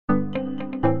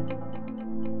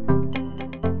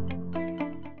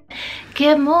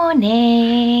Good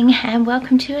morning and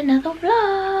welcome to another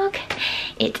vlog.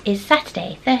 It is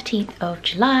Saturday 13th of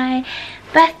July,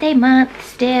 birthday month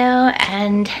still,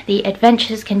 and the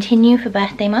adventures continue for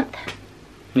birthday month.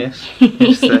 Yes,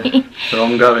 they're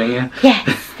ongoing, yeah.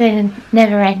 Yes, they're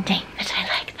never ending, but I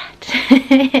like that.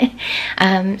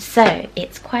 So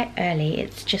it's quite early,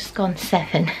 it's just gone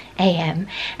 7 AM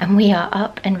and we are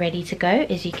up and ready to go,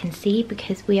 as you can see,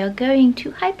 because we are going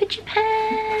to Hyper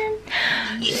Japan.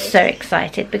 So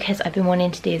excited because I've been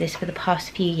wanting to do this for the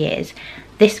past few years.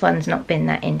 This one's not been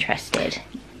that interested.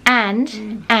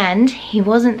 And he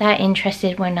wasn't that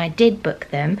interested when I did book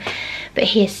them, but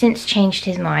he has since changed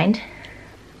his mind.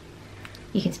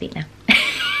 You can speak now.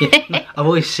 Yeah, I've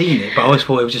always seen it, but I always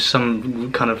thought it was just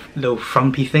some kind of little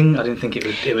frumpy thing. I didn't think it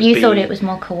would be... You thought it was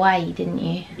more kawaii, didn't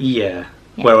you? Yeah.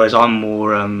 Whereas I'm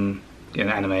more, you know,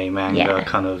 anime, manga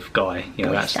kind of guy. You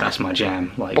know, that's my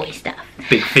jam. Like boy stuff.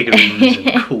 Big figurines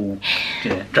and cool,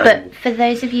 yeah, Dragon Ball. But for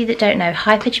those of you that don't know,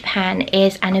 Hyper Japan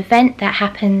is an event that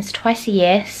happens twice a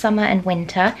year, summer and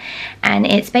winter, and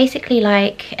it's basically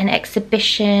like an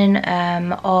exhibition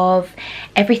of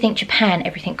everything Japan,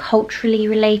 everything culturally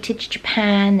related to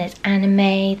Japan. There's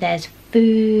anime, there's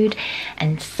food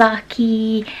and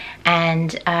sake,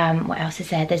 and what else is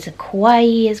there? There's a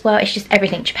kawaii as well. It's just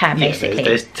everything Japan, basically.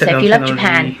 There's so if you love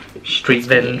Japan,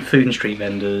 food and street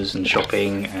vendors and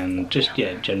shopping and just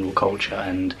general culture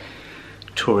and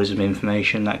tourism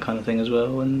information, that kind of thing as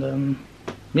well. And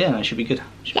yeah, that should be good.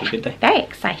 Should be a good day. Very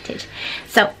excited.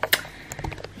 So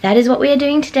that is what we are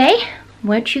doing today.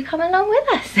 Won't you come along with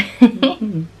us?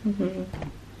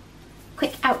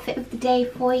 Quick outfit of the day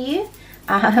for you.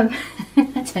 I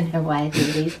don't know why I do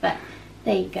these, but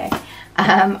there you go.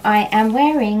 I am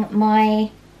wearing my,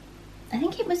 I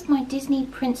think it was my Disney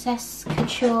Princess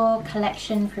Couture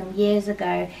collection from years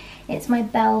ago. It's my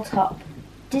bell top.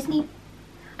 Disney,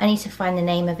 I need to find the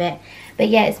name of it. But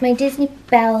yeah, it's my Disney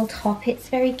bell top. It's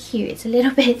very cute. It's a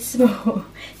little bit small,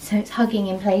 so it's hugging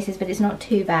in places, but it's not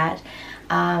too bad.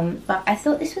 But I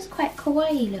thought this was quite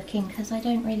kawaii looking because I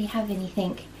don't really have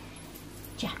anything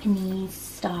Japanese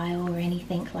style or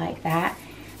anything like that.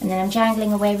 And then I'm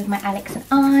jangling away with my Alex and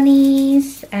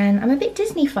Arnie's, and I'm a bit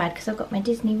Disney-fied because I've got my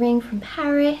Disney ring from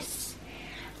Paris.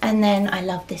 And then I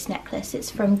love this necklace.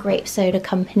 It's from Grape Soda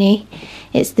Company.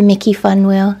 It's the Mickey Fun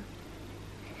Wheel.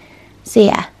 So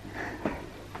yeah,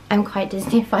 I'm quite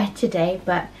Disney-fied today,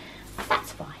 but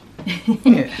that's fine.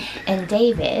 Yeah. And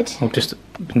David... Well, just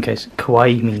in case,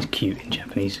 kawaii means cute in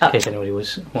Japanese, in case anybody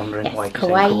was wondering why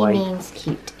kawaii means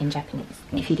cute in Japanese,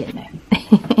 if you didn't know.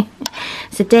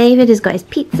 So David has got his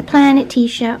Pizza Planet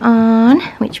t-shirt on,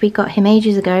 which we got him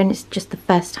ages ago, and it's just the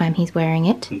first time he's wearing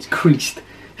it. It's creased.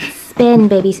 Spin,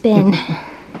 baby, spin.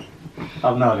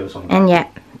 I've no idea what's on. And yeah,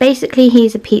 basically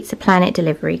he's a Pizza Planet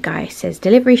delivery guy. It says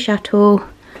delivery shuttle,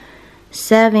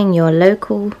 serving your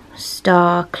local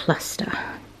star cluster.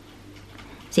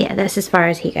 So yeah, that's as far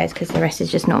as he goes because the rest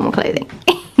is just normal clothing.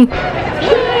 Yay,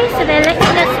 so they're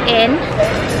letting us in.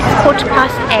 It's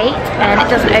 8:15 and it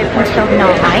doesn't open until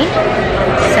 9.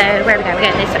 So where are we going? We're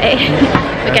going this way.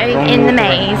 We're going in the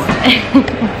maze.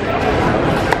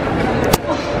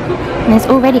 And there's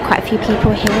already quite a few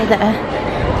people here that are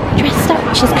dressed up,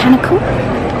 which is kind of cool.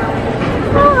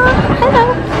 Oh,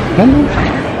 hello. And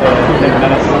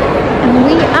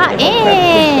we are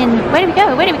in. Where do we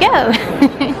go? Where do we go?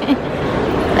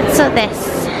 Let's sort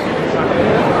this.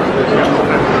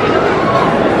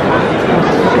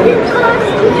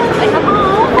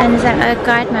 And there's a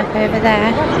guide map over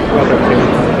there.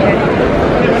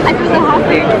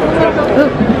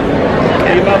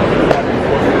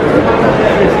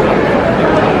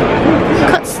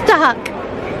 Got stuck.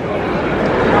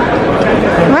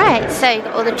 Right, so you've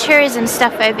got all the tourism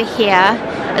stuff over here.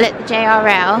 Look, the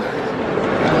JRL.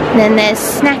 And then there's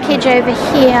snackage over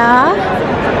here.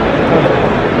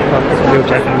 Real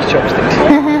Japanese chopsticks.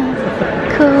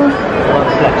 Cool.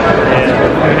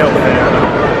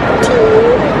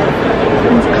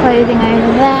 There's clothing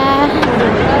over there.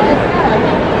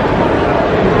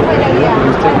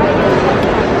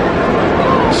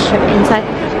 Shove it inside.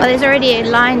 Well, there's already a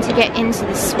line to get into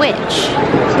the Switch.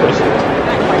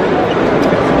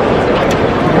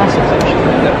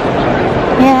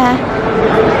 Yeah.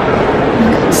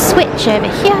 Switch over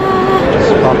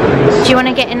here. Do you want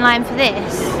to get in line for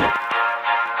this?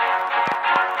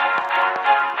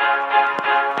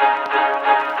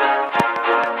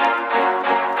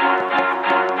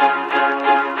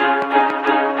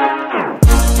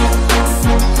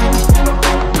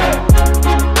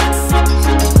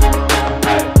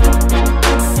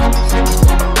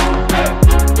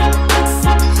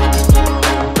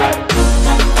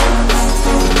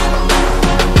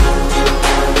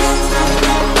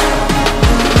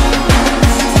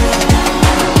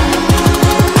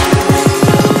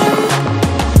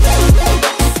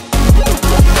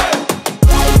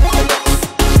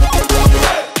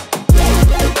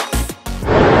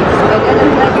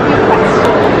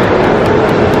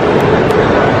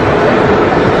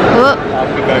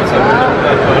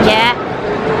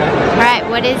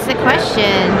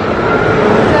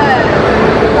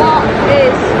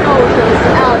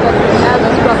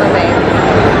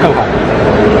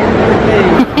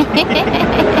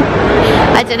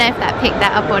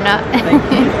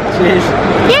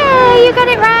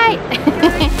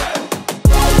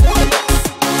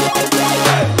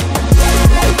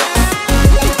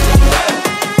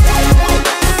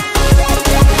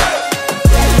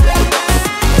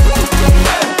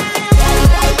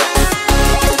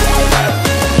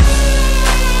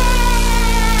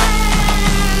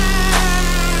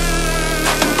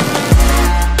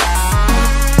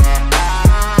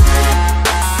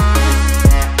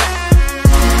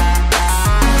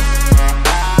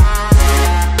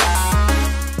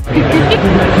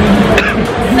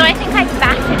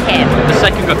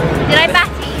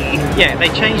 yeah,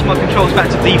 they changed my controls back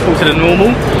to default to the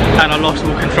normal, and I lost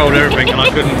all control of everything, and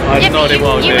I couldn't. I had no idea what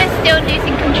I was doing. You were still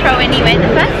losing control anyway the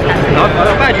first time. No,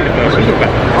 I bad you the first. It was all bad.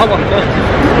 I won the first time.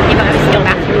 Yeah, but I was still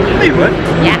better than you. You weren't?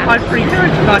 Yeah. I had 3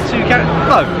 characters. I had 2 characters.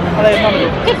 No, I had none of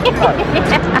it.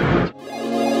 No.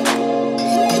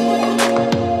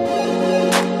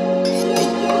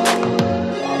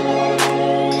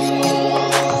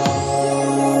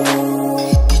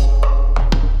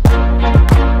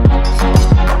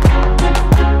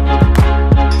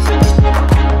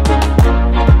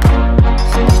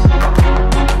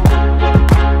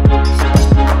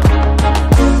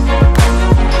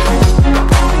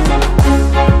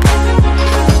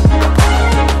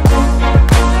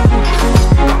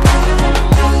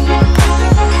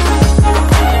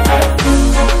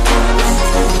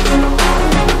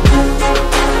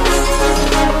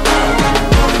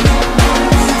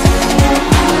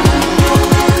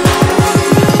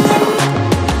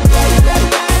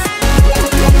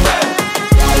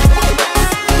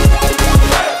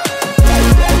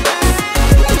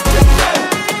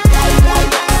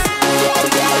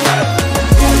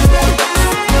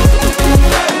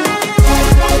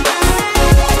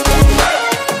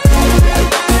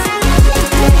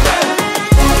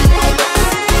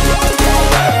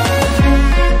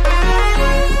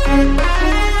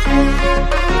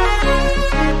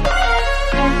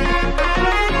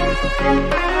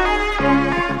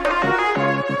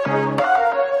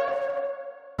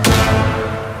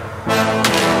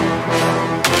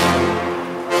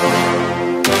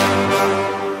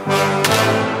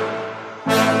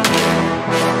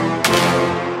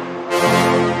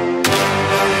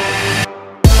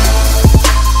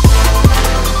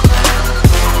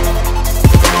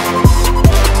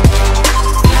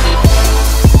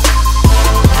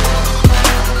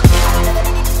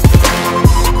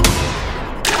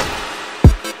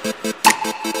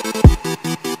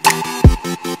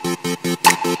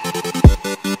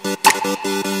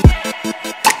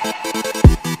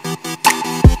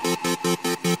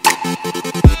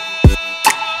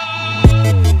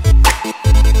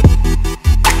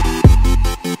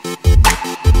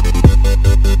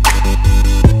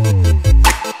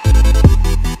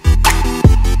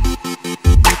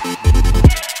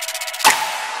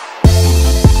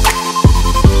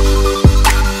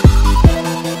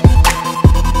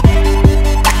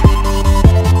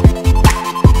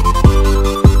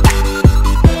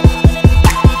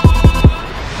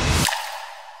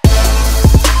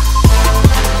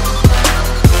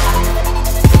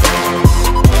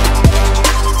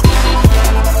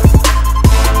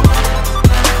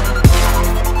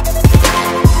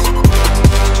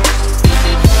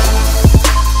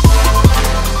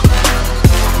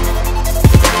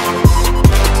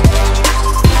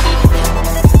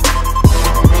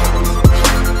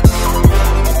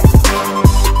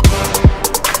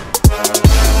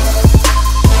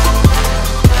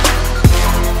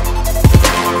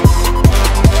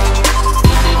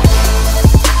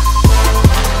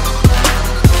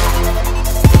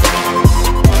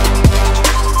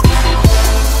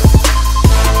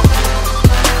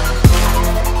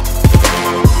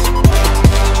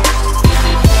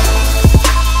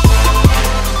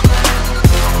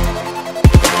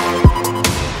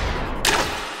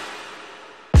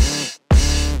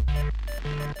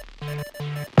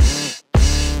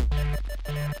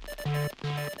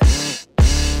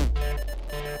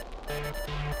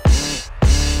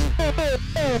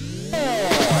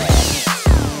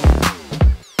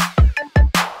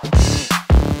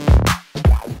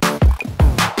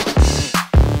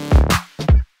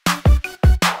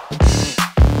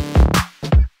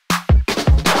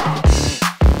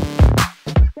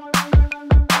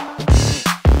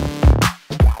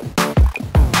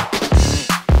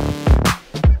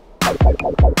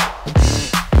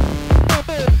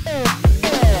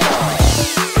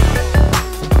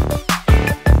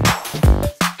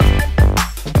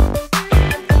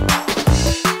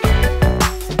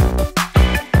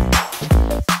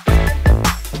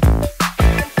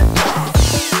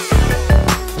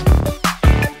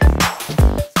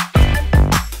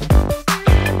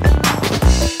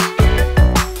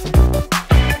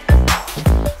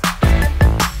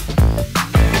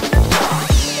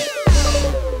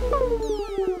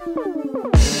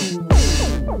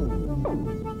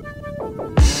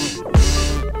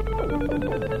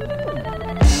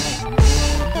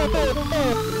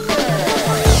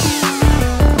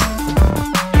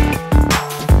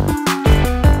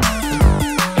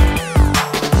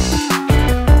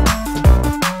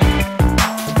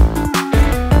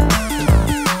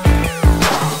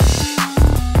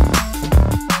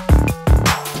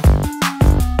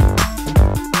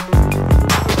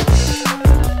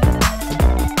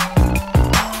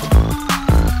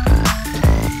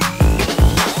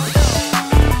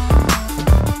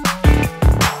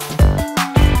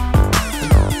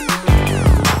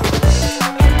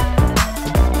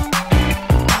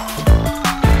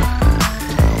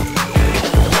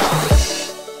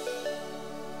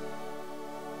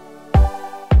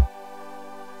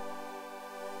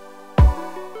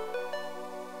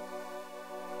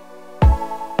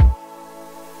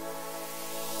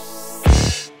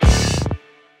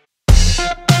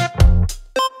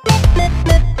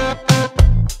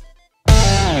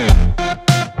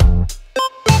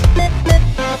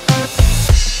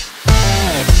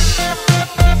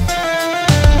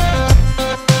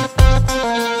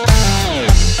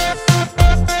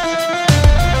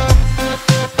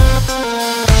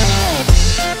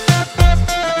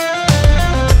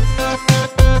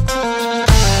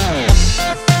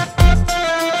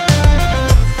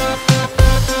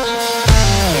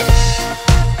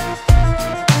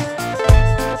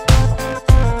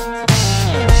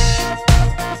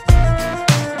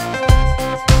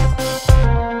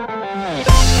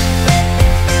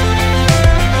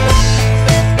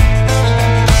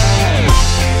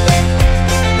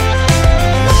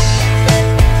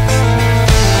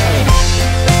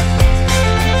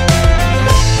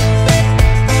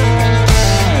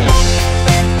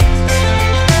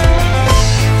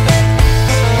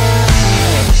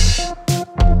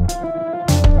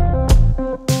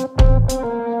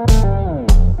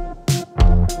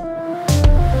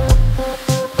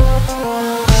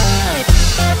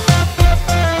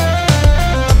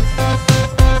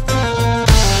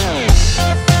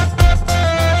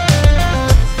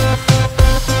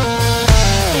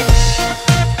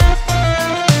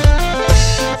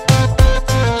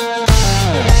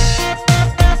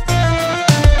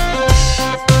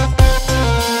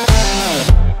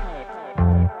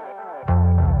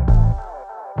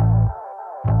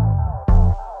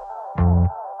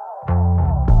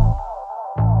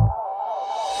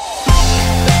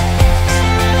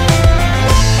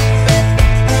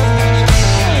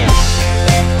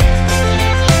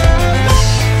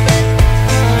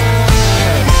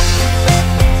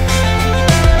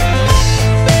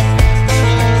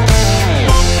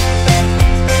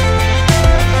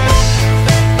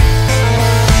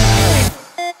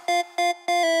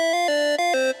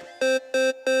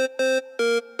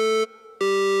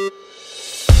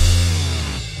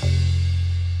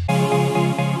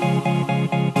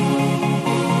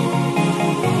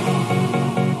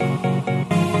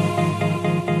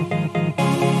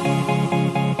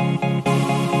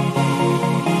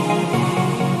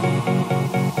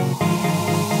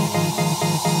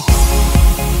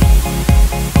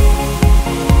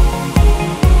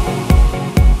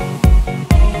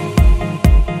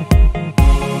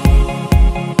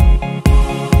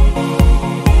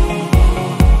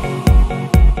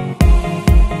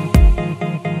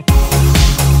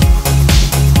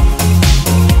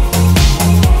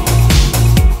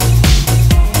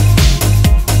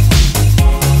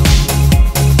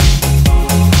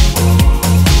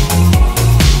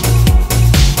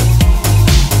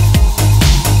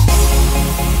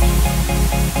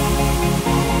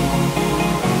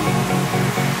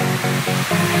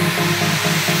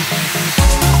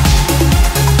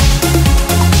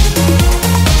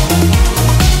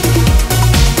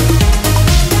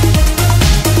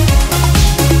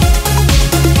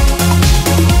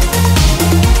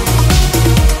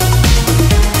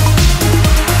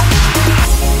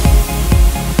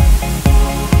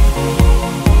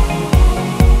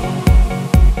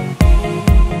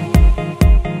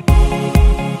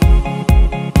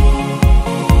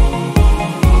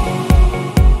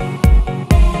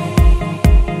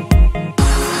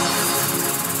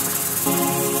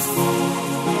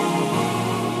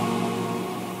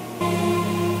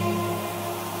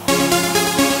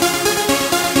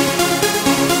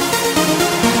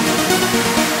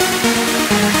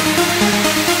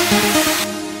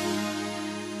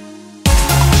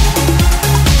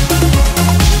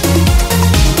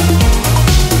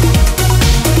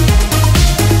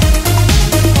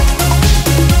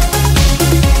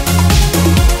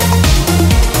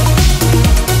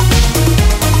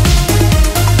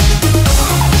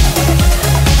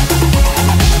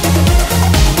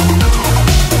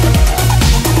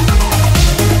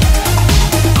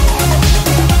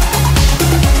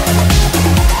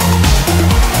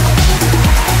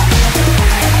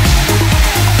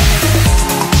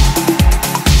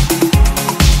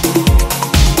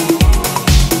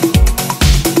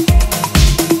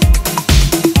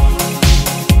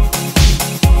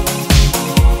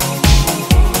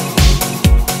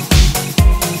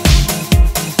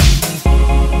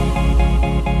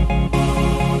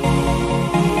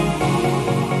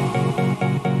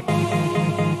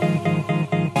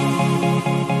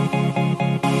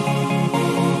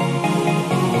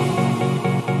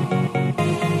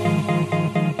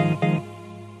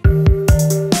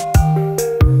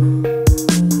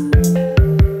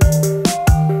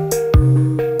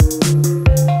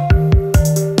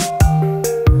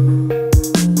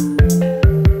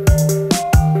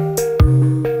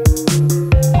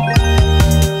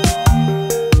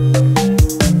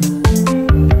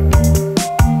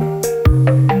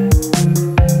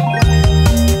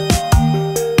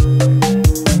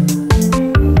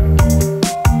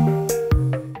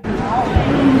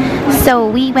 So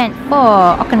we went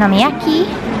for okonomiyaki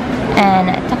and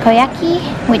takoyaki,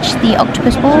 which the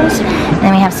octopus balls, and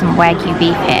then we have some wagyu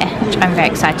beef here, which I'm very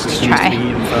excited to try.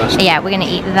 Yeah, we're gonna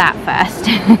eat that first.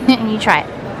 You try it.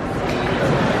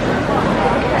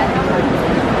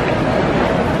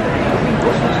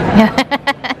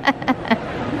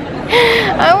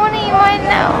 I want to eat mine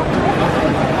now.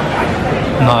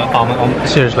 No, I'm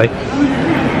seriously.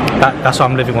 That's what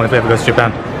I'm living on if we ever go to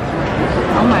Japan.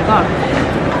 Oh my god.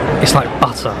 It's like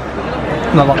butter.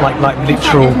 No, like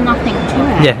literal. There's nothing to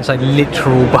it. Yeah, it's like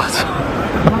literal butter.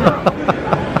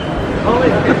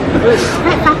 It's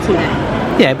quite fatty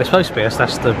though. Yeah, but it's supposed to be.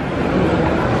 That's the.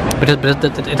 But it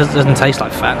doesn't taste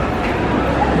like fat.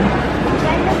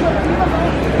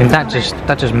 And that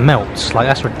just melts. Like,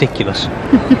 that's ridiculous.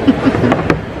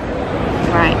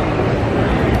 Right.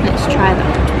 Let's try the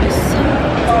octopus.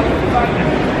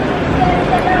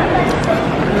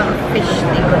 A lot of fish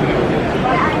thing.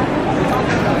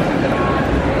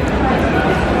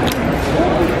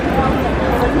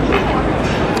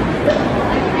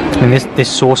 And this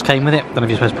sauce came with it. I don't know if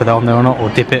you're supposed to put that on there or not, or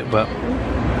dip it, but.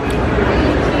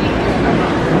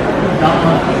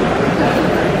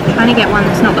 I'm trying to get one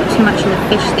that's not got too much of the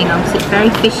fish thing on, because it's very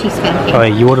fishy smelling. Oh,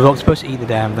 you ordered octopus? Eat the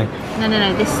damn thing. No,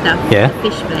 this stuff. Yeah? The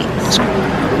fish flakes.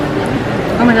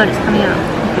 Oh my god, it's coming out.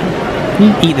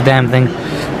 Okay. Eat the damn thing.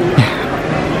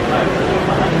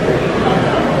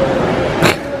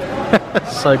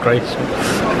 So graceful.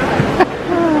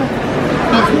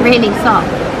 It's really soft.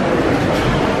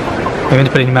 You're going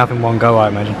to put it in your mouth in one go, I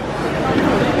imagine.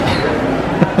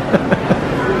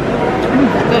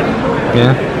 Good.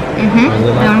 Yeah? Mm-hmm.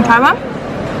 You want to try one?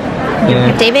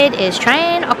 Yeah. David is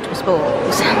trying octopus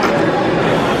balls.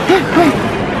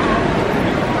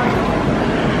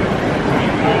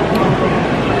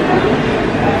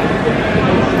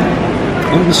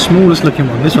 Oh, the smallest looking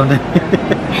one, this one then.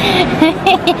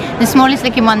 The smallest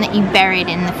looking one that you buried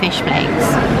in the fish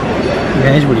flakes.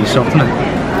 Yeah, it's really soft, isn't it?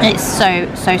 It's so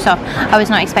soft. I was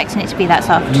not expecting it to be that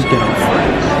soft. Just get off.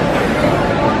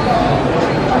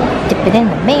 Dip it in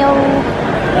the meal.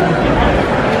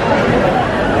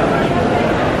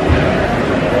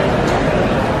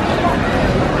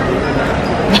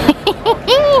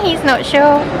 He's not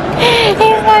sure.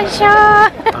 He's not sure.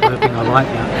 I don't think I like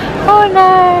that. Oh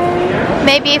no.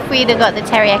 Maybe if we'd have got the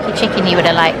teriyaki chicken, you would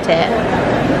have liked it.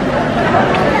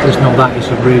 It's not that, it's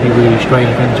a really, really strange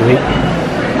thing to eat.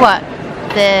 What?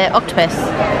 The octopus?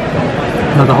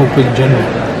 No, the whole thing in general.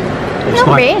 It's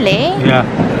Not like, really. Yeah.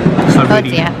 It's like Oh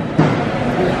really, dear.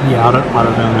 Yeah, I don't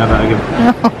know how that again.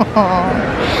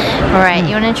 Alright,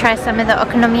 you want to try some of the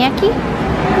okonomiyaki?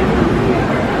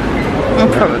 I'll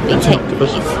probably That's take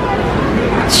octopus. these.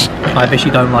 I bet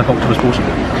you don't like octopus balls.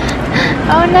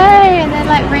 Oh no, and they're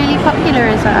like really popular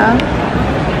as well.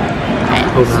 Right,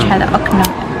 let's try the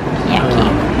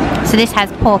okonomiyaki. So this has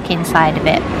pork inside of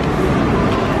it.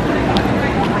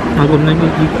 Oh, well, then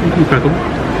you crack them.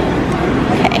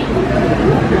 Okay.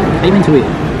 Aim into it.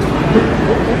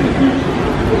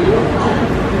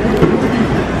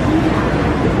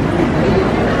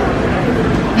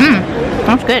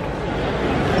 That's good. I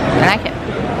like it.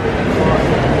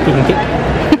 You can kick.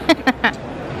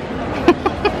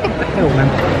 What the hell, man?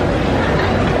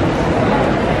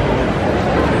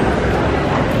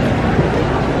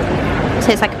 So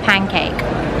it's like a pancake,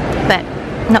 but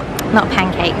not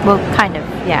pancake. Well, kind of,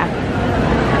 yeah.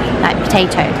 Like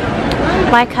potato,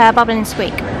 like a bubble and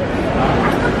squeak.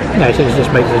 No, it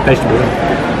just makes it a vegetable.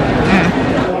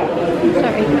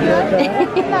 Sorry.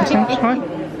 That's fine.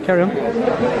 Carry on.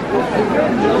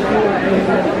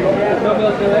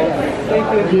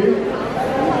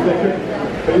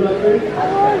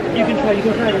 You can try.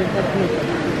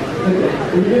 So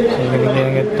you're going to be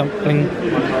getting a dumpling.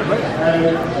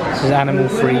 This is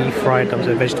animal-free fried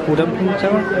dumpling, vegetable dumpling, is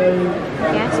that right?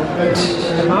 Yes.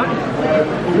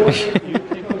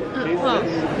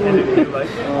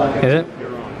 Is it?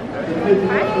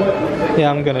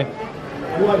 Yeah, I'm gonna. Very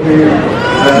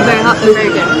hot, but very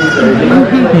good.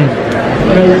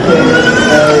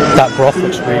 That broth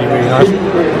looks really, really nice.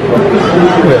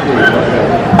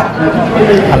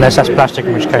 Unless that's plastic,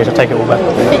 in which case I take it all back.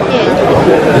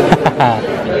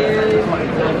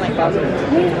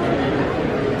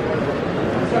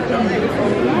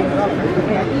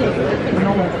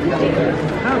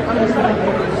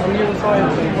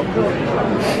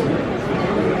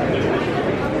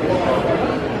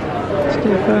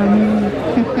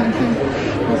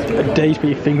 A day's put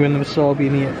your finger in the wasabi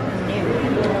and eat it.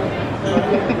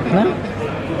 No?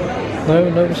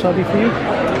 No wasabi for you?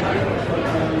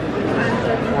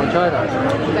 Want to try that?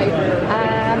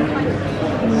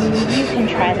 You can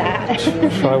try that.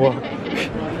 Try what?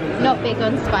 Not big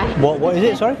on spice. What is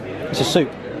it? Sorry, it's a soup.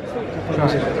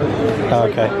 Oh,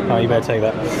 okay. Oh, you better take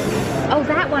that. Oh,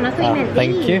 that one. I thought you meant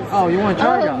Thank these. you. Oh, you want to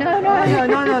try Oh, that?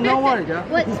 no. No worry, yeah.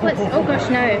 What's, oh gosh,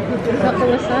 no. Not the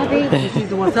wasabi. This is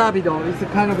wasabi though. It's a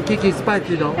kind of kicky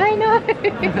spicy though. I know.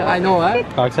 I know, right?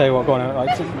 I'll tell you what. Go on.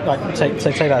 Take that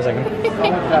a second.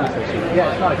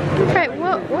 Right,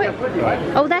 what?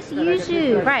 Oh, that's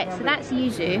yuzu. Right, so that's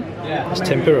yuzu. It's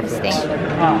tempura Thing. flakes.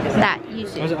 That, Oh,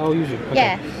 is yuzu. it? Oh, yuzu. Okay.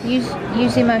 Yeah,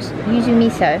 yuzu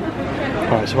miso.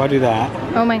 Right. So if I do that.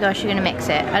 Oh my gosh, you're gonna mix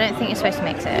it. I don't think you're supposed to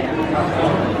mix it.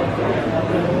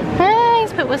 Ah,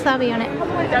 let's put wasabi on it.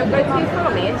 Don't go too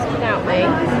far, me. It's out me.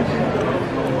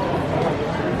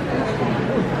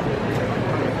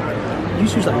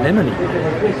 Yuzu's like lemony.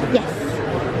 Yes.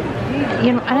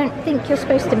 You know, I don't think you're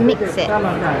supposed to mix it. I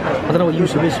don't know what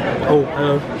yuzu is. Oh,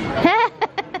 hello.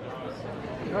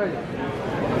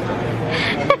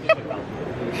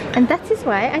 And that is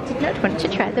why I did not want to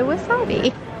try the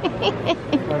wasabi.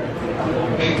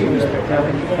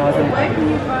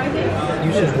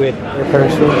 Yuzu's weird.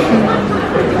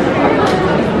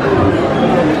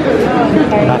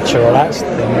 Natural, that's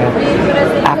the thing.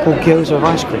 Apple gyoza of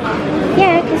ice cream.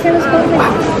 Yeah, because it was called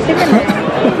sugar.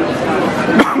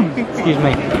 Excuse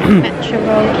me.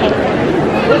 Natural cake.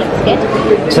 Looks good.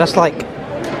 So that's like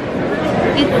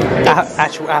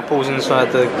actual apples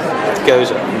inside the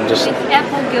gyoza. And just It's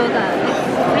apple gyoza. It's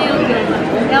real gyoza.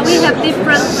 Now we have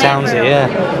different sounds it, flavor. yeah.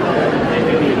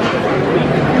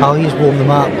 I'll just warm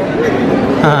them up.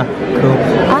 Ah, cool.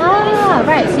 Ah,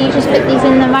 right. So you just put these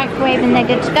in the microwave and they're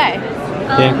good to go.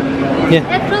 Yeah.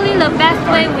 Actually, the best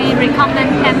way we recommend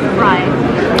pan fry.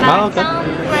 Like Oh, okay. some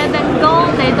grab and go,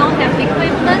 they don't have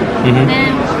equipment.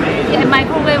 Then the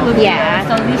microwave will be Yeah. a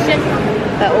solution.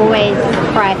 But always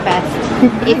fry first,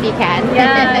 if you can.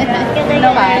 Yeah.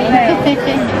 No fine.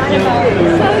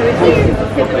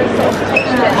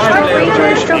 Strawberry, do you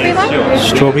want a strawberry one?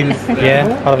 Strawberry,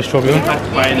 yeah, I'll have a strawberry one.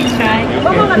 Try.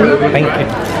 Thank you.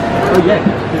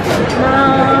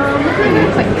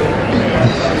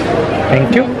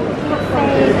 Thank you.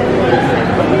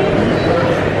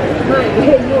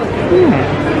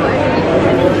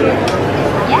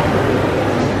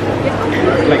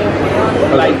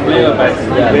 Light flavor, but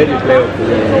very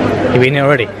flavorful. You been here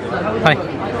already? Hi,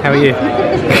 how are you? So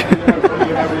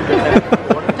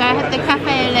I have the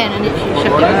cafe Len and it's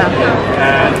chocolate.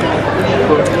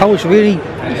 Oh, it's really,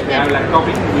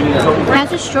 How's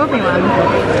the strawberry one?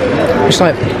 it's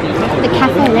like, The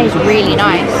cafe Lay is really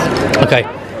nice. okay,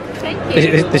 Thank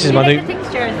you. this is my You new, like the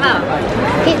texture as well.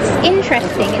 It's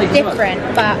interesting, it's different,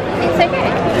 but it's okay.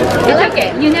 You like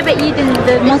it? You never eaten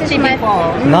the mochi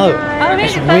before? no, Oh, really?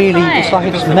 it's First really, time? it's like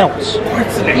it just melts.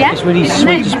 Yeah? It's really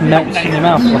sweet, it just melts in your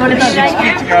mouth. You like it?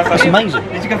 It's amazing.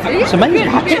 It's amazing.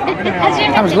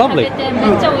 That was lovely. All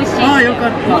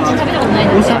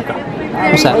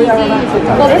What's that? you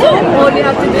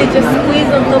have to do is just squeeze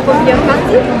on top of your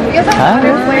patty. Ah,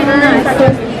 Very nice.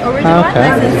 okay.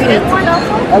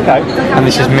 Okay. And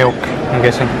this is milk, I'm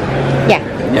guessing. Yeah,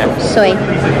 Yeah. soy.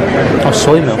 Oh,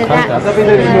 soy milk. So Okay. that's the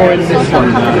sauce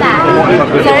on top of that.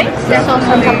 Sorry? The sauce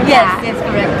on top of Yes, that. that's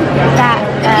correct. That,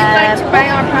 Buy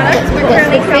our products. We're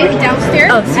currently coming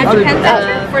downstairs at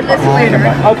Kensington for this later.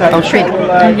 Oh, shrimp.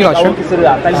 You like shrimp?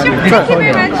 Thank you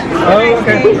very much.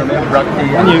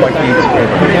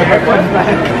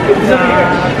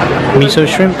 Miso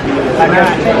shrimp?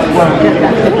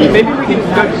 Maybe we can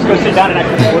go sit down and I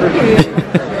can order.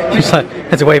 Just like,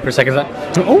 had to wait for a second. Like,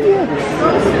 oh yeah.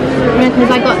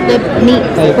 because I got the meat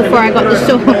before I got the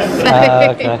sauce. So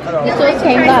Okay. the sauce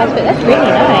came last, but that's really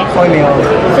nice. So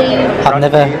you, I've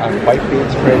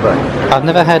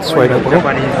never had soy milk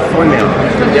before. yeah,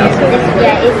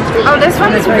 it's Oh, this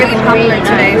one is really popular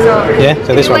today. So Yeah,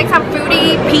 so this you one. like some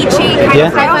fruity, peachy kind Yeah.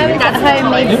 of if I was at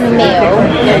home making a meal,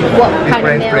 what kind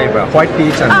of meal? White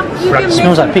peach and You can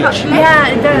Smells like peach. Yeah,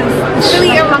 it does. It's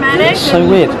really aromatic. So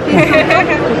weird.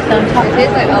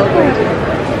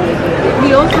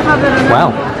 We also have it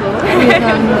Wow.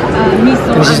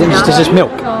 miso. This is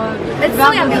milk. It's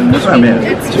soya milk.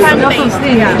 It's plant-based.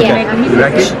 Yeah. Yeah.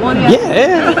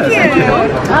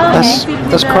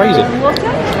 That's crazy.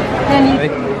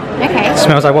 Okay.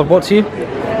 Smells like what to you?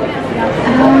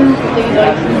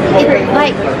 It's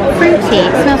like fruity.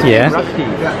 It smells Yeah. fruity.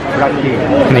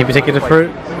 Any particular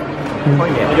fruit?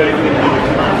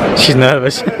 She's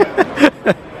nervous.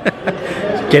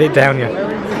 Get it down, yeah.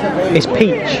 It's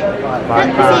peach. See,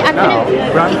 I couldn't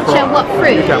picture what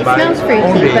fruit. It smells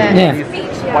fruity, but Yeah.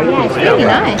 yeah, it's really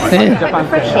nice. Yeah. Quite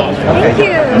refreshing. Thank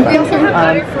you. We also have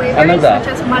other flavors such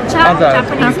as matcha,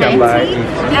 Japanese Okay. tea,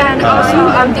 and also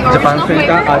the original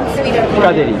flavor of sweeter tea.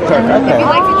 If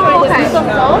you'd like to try this one.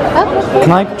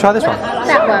 Can I try this one?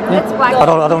 That one. It's black. I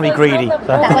don't want to be greedy. So.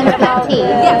 That one's black tea.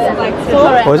 Yes, black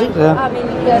tea. What is it? Yeah.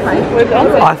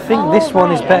 I think this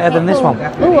one is better than this one.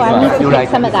 Oh, I need to pick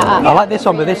some of that I up. like this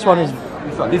one, but this one's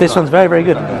very, very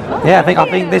good. Yeah, I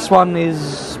think this one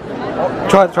is.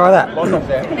 Try that.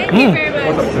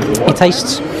 It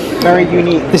tastes very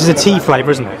unique. This is a tea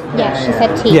flavour, isn't it? Yeah, she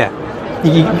said tea. Yeah.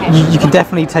 You can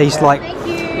definitely taste like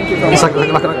it's like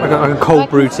a cold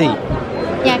brew tea.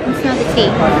 Yeah, I can smell the tea.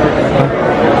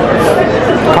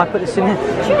 Can I put this in here?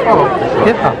 Sure.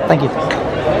 Yeah. Oh, thank you.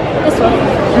 This one?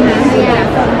 Yeah.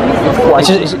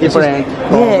 It's different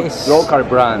it's local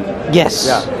brand. Yes.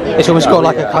 Yeah. It's almost got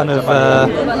like a kind of.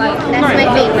 That's my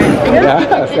favourite.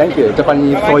 Yeah, thank you.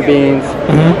 Japanese soybeans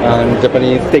and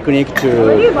Japanese technique to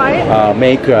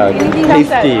make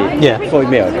tasty Yeah. soy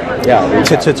milk. Yeah.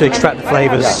 To extract the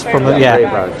flavours from the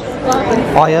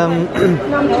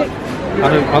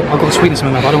I've got to sweeten some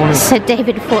enough. I don't want to. So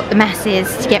David fought the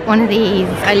masses to get one of these.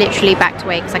 I literally backed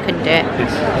away because I couldn't do it.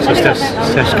 Yes. So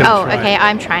Steph's gonna Oh, try okay, it.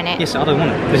 I'm trying it. Yes, I don't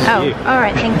want it. This is Oh, for you.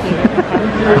 alright, thank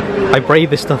you. I braved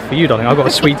this stuff for you, darling. I got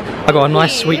a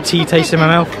nice sweet tea taste in my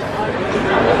mouth.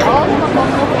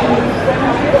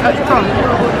 Oh, it's prawn.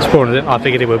 It's prawn, is it? I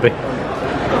figured it would be. Okay,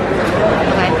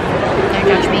 don't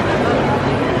judge me.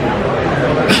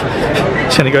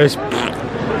 Jenny goes.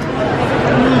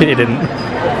 It didn't.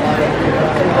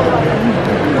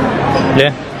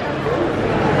 Yeah.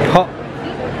 Hot.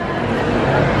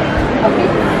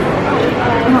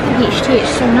 Not the peach tea,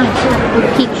 it's so nice. With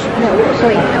peach milk,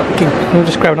 soy milk. We'll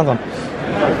just grab another one.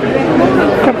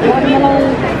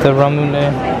 The rum in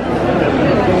there.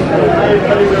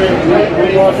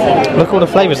 Look at all the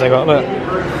flavours they got, look.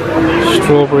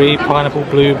 Strawberry, pineapple,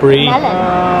 blueberry.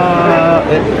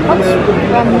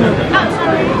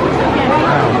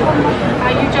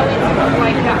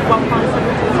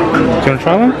 Do you want to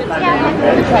try one?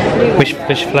 Yeah. Which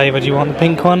flavour do you want? The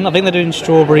pink one? I think they're doing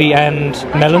strawberry and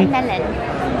melon. Melon.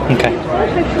 Okay.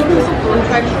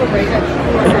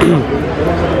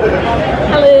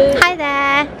 Hello. Hi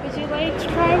there. Would you like to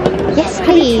try one? Yes,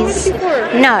 please.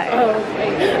 No.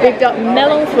 We've got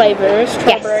melon flavor,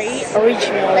 strawberry, Yes.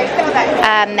 original.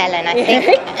 Melon, I think.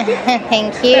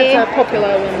 Thank you. That's a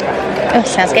popular one. Oh,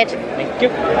 sounds good. Thank you.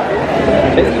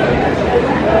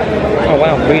 Oh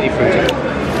wow, really fruity.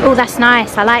 Oh, that's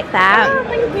nice. I like that. Oh,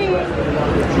 thank you.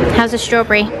 How's the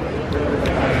strawberry?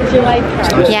 Would you like to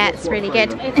try? Yeah, it's really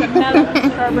good. It's a melon,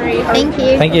 strawberry. Thank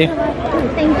you. Thank you.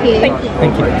 Thank you. Thank you.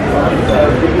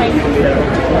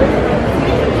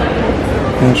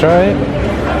 Can you try it?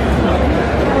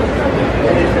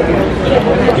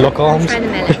 Lock arms. Try the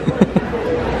melon.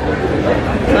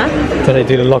 What? So they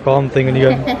do the lock arm thing when you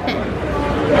go.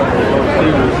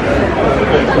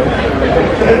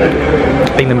 I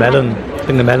think the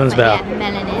melon's better. Yeah, the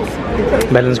melon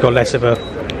is. Melon's got less of a.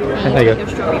 There you go.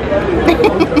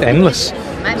 Endless.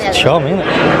 My melon. Charming, isn't it?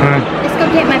 Let's go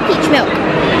get my peach milk.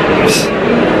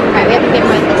 Right, we have to get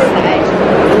one this side.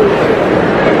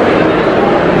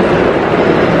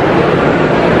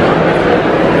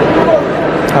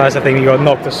 Oh, that's the thing, you got to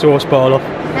knock the sauce bottle off.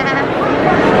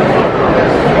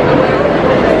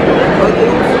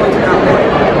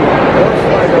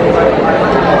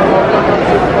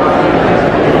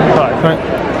 Right.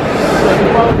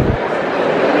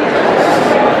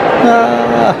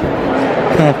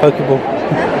 Pokeball.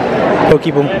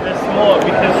 Pokeball. Yeah, they're small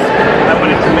because I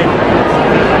wanted to make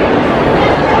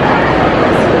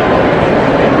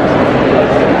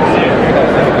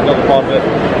Another part of it.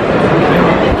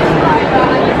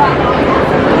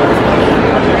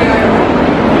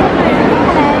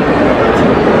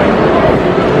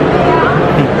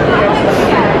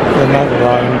 Another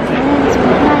line. It's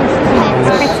pretty.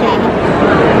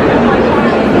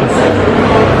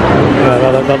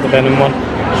 Not the venom one.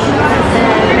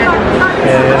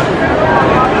 Yeah.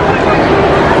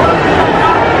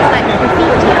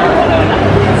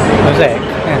 Mosaic.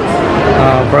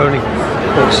 Yeah. Broly.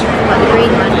 Books. What, the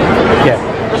green one? Yeah.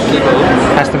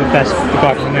 That's the guy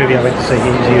from the movie I went to see. He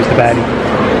was the baddie.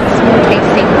 Small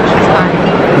tasting, which is fine.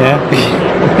 Yeah.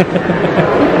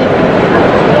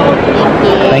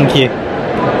 Thank you. Thank you.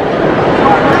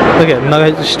 Look at it, no,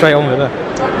 just straight on with it.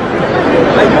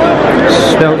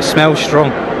 Smells strong.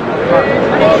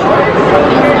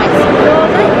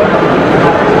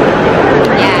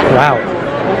 Yeah. Wow.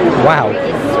 Wow.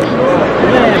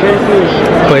 It's sweet.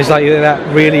 But it's like that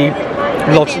really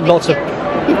Lots of.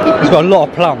 It's got a lot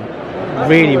of plum.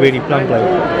 Really plum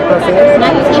flavour.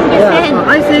 Yeah,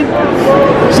 I think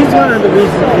this one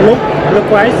with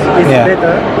look-wise is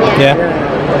better. Yeah.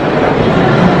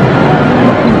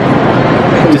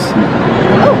 Just,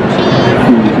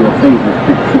 Choose your favourite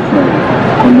picture frame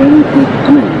and then click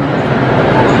play.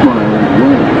 Smile and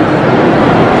wave.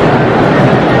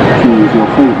 Choose your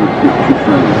favourite picture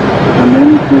frame and then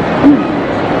click play.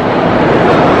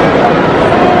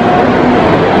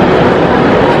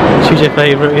 choose your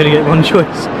favourite, you only get one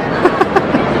choice.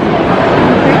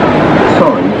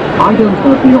 Sorry, I don't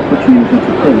have the opportunity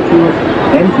to print you.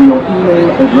 Enter your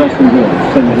email address and then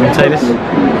send your Say this.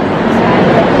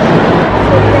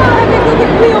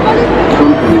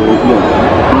 Something was wrong.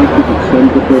 I couldn't send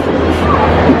the photo.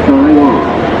 To Taiwan.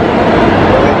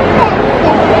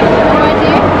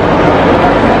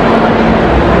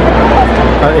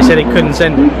 They said it couldn't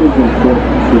send.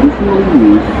 Traditionally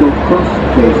used for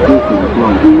cross-case coconut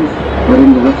like these, but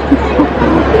in the rest of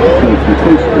Stockholm, safety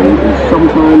pastry is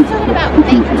sometimes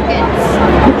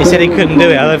substituted. He said he couldn't do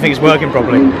it. I don't think it's working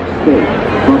properly.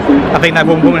 I think that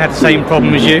one woman had the same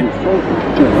problem as you.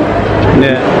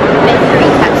 Yeah.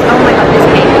 Oh my god, this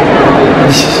cake.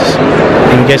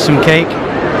 You can get some cake.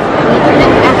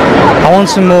 I want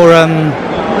some more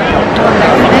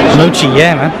mochi,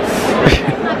 yeah, man.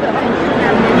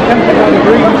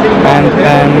 and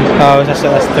oh, that's the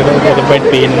red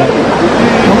bean in it.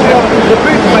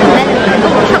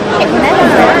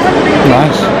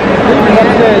 Nice.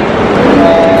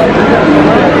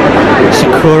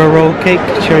 Sakura roll cake,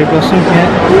 cherry blossom, yeah.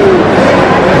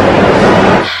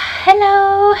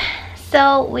 Hello.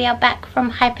 So we are back from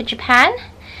Hyper Japan,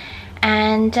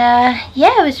 and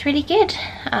yeah, it was really good.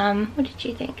 What did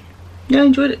you think? Yeah, I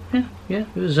enjoyed it. Yeah,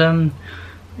 it was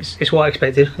it's what I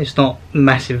expected. It's not a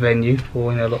massive venue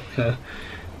or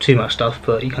too much stuff,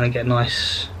 but you kind of get a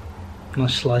nice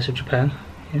slice of Japan.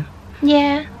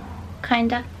 Yeah,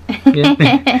 kinda. Yeah.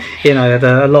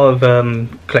 There are a lot of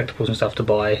collectibles and stuff to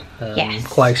buy. Yes.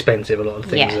 Quite expensive, a lot of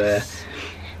things there.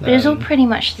 But it was all pretty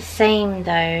much the same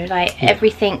though. Like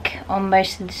everything on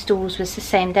most of the stalls was the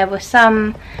same. There were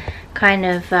some kind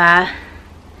of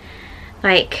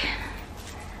like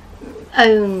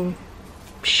own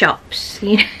shops,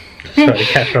 you know. Sorry, the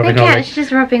cat's rubbing the on cat's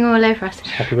just rubbing all over us.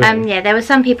 Yeah, there were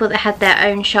some people that had their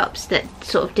own shops that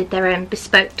sort of did their own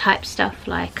bespoke type stuff,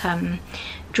 like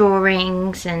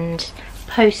drawings and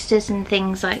posters and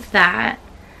things like that.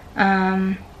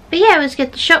 But yeah, it was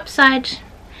good. The shop side,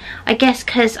 I guess,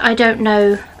 because I don't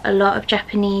know a lot of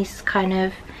Japanese kind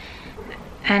of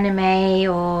anime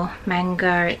or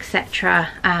manga, etc.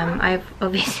 I've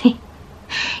obviously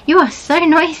you are so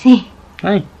noisy.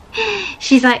 Hey.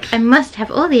 She's like, I must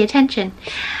have all the attention.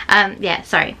 Yeah,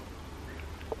 sorry.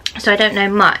 So I don't know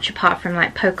much apart from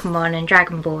like Pokemon and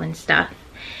Dragon Ball and stuff.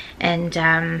 And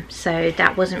so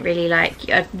that wasn't really like,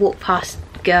 I'd walk past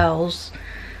girls,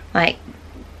 like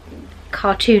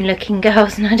cartoon looking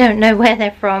girls, and I don't know where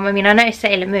they're from. I mean, I know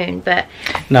Sailor Moon, but...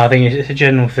 No, I think it's a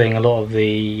general thing. A lot of the...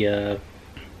 You're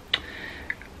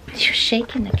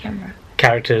shaking the camera.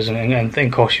 Characters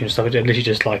and costumes and stuff, it's literally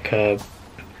just like...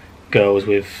 girls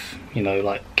with,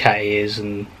 like cat ears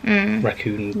and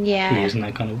raccoon ears and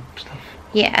that kind of stuff.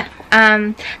 Yeah.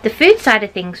 The food side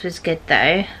of things was good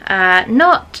though.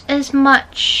 Not as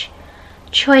much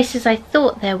choice as I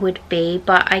thought there would be,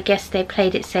 but I guess they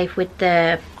played it safe with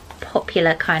the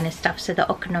popular kind of stuff. So the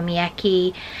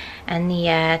okonomiyaki and the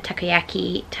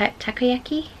takoyaki.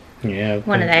 Takoyaki? Yeah,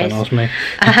 one of those. Ask me.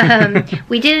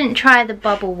 We didn't try the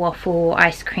bubble waffle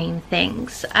ice cream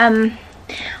things.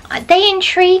 They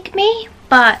intrigue me,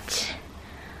 but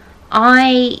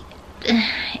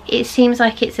it seems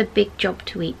like it's a big job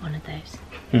to eat one of those.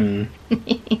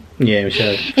 Yeah,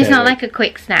 it's not like a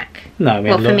quick snack. No, I mean,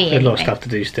 well, for me, a lot of stuff to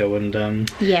do still,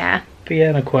 and yeah. But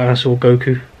yeah, I saw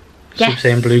Goku. Yes.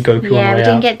 Super Saiyan Blue Goku on the way out. We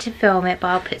didn't get to film it, but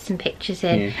I'll put some pictures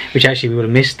in. Yeah. Which actually we would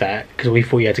have missed that because we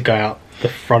thought you had to go out the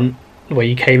front where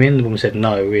you came in. The woman said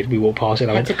no. We walked past it.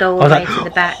 I had to go all the way to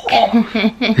the back.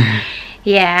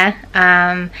 Yeah,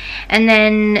 and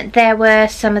then there were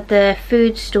some of the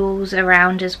food stalls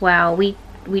around as well. We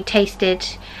tasted,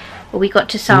 or we got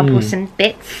to sample some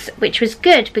bits, which was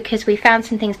good because we found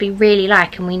some things we really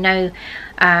like, and we know,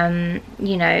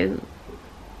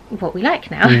 what we like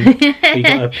now. We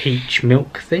got a peach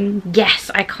milk thing.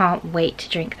 Yes, I can't wait to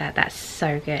drink that. That's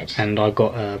so good. And I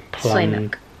got a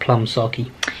plum sake.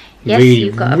 Yes, really,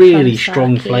 you've got a really plum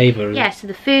strong sake. flavour. Yeah, so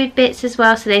the food bits as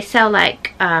well. So they sell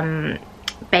like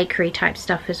bakery type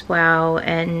stuff as well,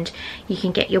 and you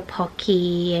can get your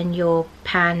Pocky and your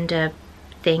panda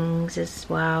things as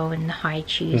well, and the high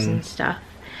cheese and stuff.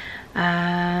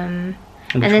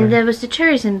 And then there was the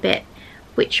tourism bit,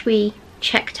 which we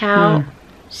checked out,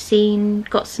 seen,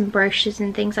 got some brochures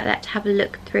and things like that to have a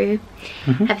look through,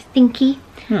 have a thinky.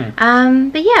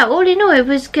 But yeah, all in all, it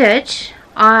was good.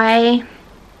 I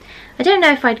don't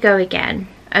know if I'd go again,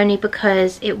 only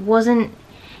because it wasn't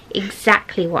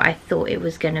exactly what I thought it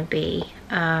was going to be.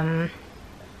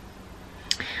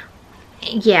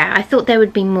 Yeah, I thought there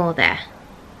would be more there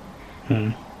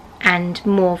and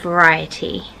more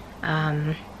variety.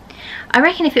 I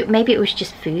reckon if maybe it was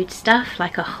just food stuff,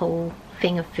 like a whole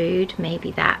thing of food,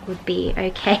 maybe that would be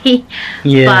okay.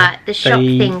 Yeah, but the shop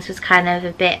things was kind of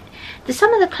a bit.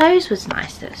 Some of the clothes was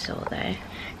nice that I saw though.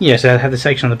 Yeah, so they had the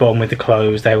section on the bottom with the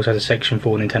clothes. They also had a section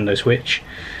for Nintendo Switch.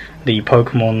 The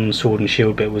Pokemon Sword and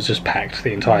Shield bit was just packed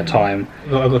the entire time. I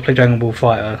got to play Dragon Ball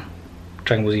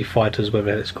Z Fighters,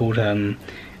 whatever it's called.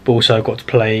 But also I got to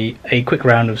play a quick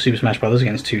round of Super Smash Brothers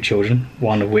against 2 children,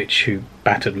 one of which who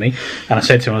battered me. And I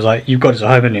said to him, I was like, "You've got it at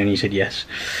home, haven't you?" And he said yes.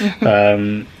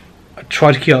 I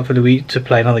tried to queue up for the week to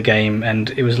play another game, and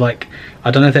it was like,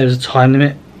 I don't know if there was a time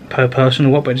limit per person or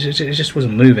what, but it just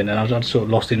wasn't moving, and I sort of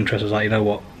lost interest. I was like, you know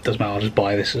what, doesn't matter, I'll just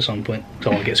buy this at some point. I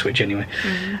don't want to get Switch anyway.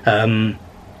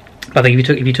 I think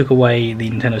if you took away the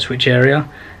Nintendo Switch area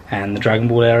and the Dragon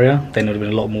Ball area, then there would have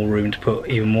been a lot more room to put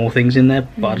even more things in there.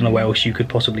 But I don't know what else you could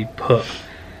possibly put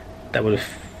that would have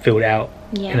filled it out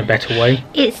in a better way.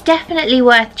 It's definitely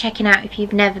worth checking out if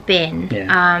you've never been,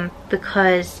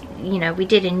 because you know, we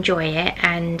did enjoy it,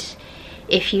 and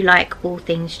if you like all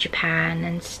things Japan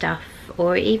and stuff,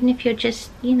 or even if you're just,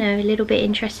 you know, a little bit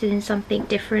interested in something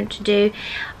different to do,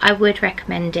 I would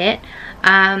recommend it.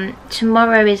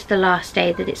 Tomorrow is the last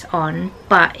day that it's on,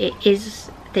 but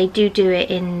they do it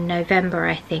in November,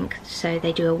 I think, so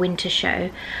they do a winter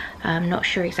show. I'm not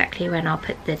sure exactly when. I'll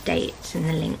put the dates and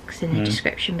the links in the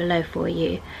description below for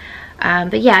you.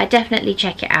 But yeah, definitely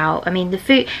check it out. I mean,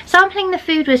 sampling the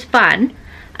food was fun,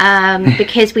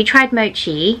 because we tried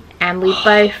mochi, and we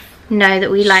both know that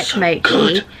we like mochi.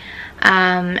 Good.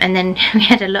 And then we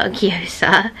had a lot of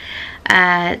gyoza.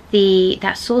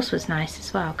 That sauce was nice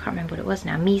as well. I can't remember what it was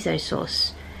now. Miso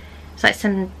sauce. It's like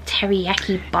some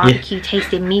teriyaki barbecue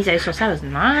tasting miso sauce. That was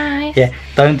nice. Yeah,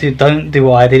 don't do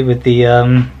what I did with the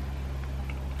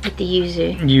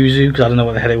yuzu. Yuzu, because I don't know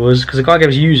what the hell it was. Because the guy gave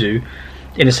us yuzu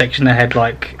in a section that had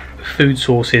like food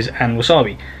sauces and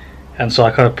wasabi, and so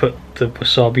I kind of put the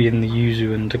wasabi in the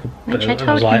yuzu and took a bit. Which I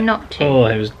told him not to. Oh,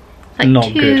 it was like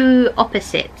not good. Two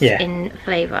opposites in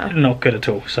flavour. Not good at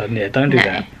all. So yeah, don't do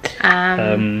that.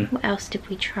 What else did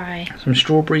we try? Some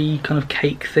strawberry kind of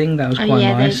cake thing. That was quite nice.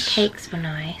 Yeah, those cakes were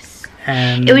nice.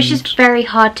 And it was just very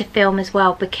hard to film as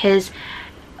well, because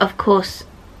of course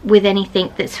with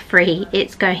anything that's free,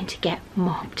 it's going to get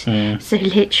mobbed. So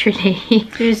literally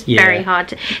it was very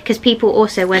hard because people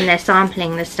also, when they're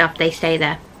sampling the stuff, they stay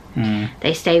there.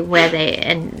 They stay where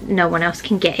and no one else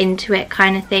can get into it,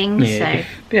 kind of thing. So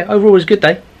yeah, overall it was a good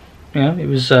day. You know, it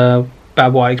was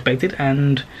about what I expected,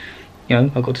 and you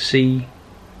know, I got to see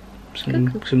I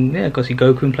got to see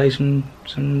Goku and play some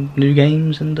new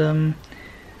games, and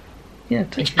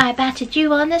which I battered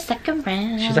you on the second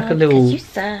round. She's like a little. You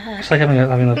suck. It's like having a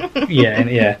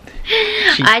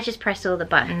I just press all the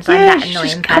buttons. I'm that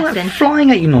annoying person. Kind of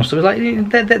flying at you non-stop.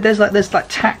 There's like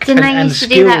tact and skill. Didn't I used to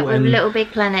do that with Little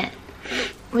Big Planet?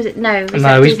 Was it no?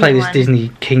 No, we played this Disney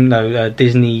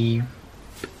Disney.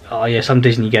 Oh yeah, some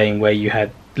Disney game where you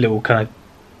had little kind of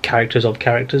characters of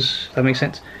characters. If that makes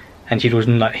sense. And she'd always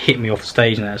like hit me off the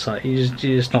stage, and it's like you're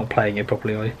just not playing it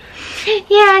properly, are you?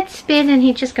 Yeah, I'd spin and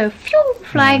he'd just go phew,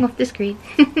 flying off the screen.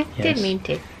 Didn't mean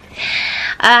to.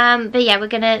 But yeah, we're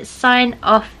gonna sign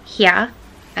off here.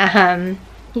 You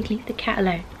leave the cat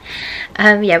alone.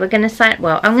 Yeah, we're gonna sign.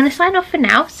 Well, I'm gonna sign off for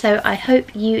now. So I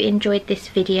hope you enjoyed this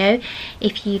video.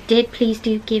 If you did, please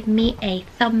do give me a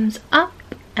thumbs up.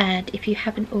 And if you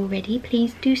haven't already,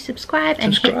 please do subscribe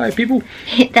and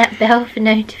hit that bell for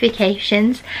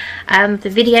notifications. The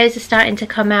videos are starting to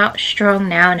come out strong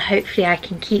now, and hopefully I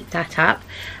can keep that up.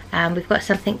 We've got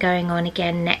something going on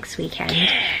again next weekend.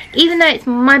 Even though it's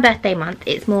my birthday month,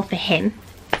 it's more for him.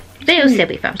 But it'll still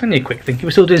be fun. It's only a quick thing.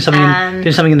 We're still doing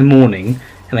something, in the morning,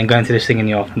 and then going to this thing in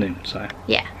the afternoon. So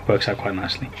yeah, it works out quite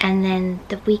nicely. And then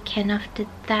the weekend after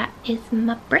that is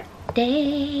my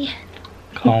birthday.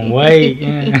 Can't wait.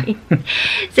 Yeah.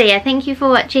 So yeah, thank you for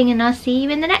watching, and I'll see you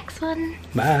in the next one.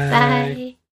 Bye.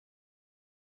 Bye.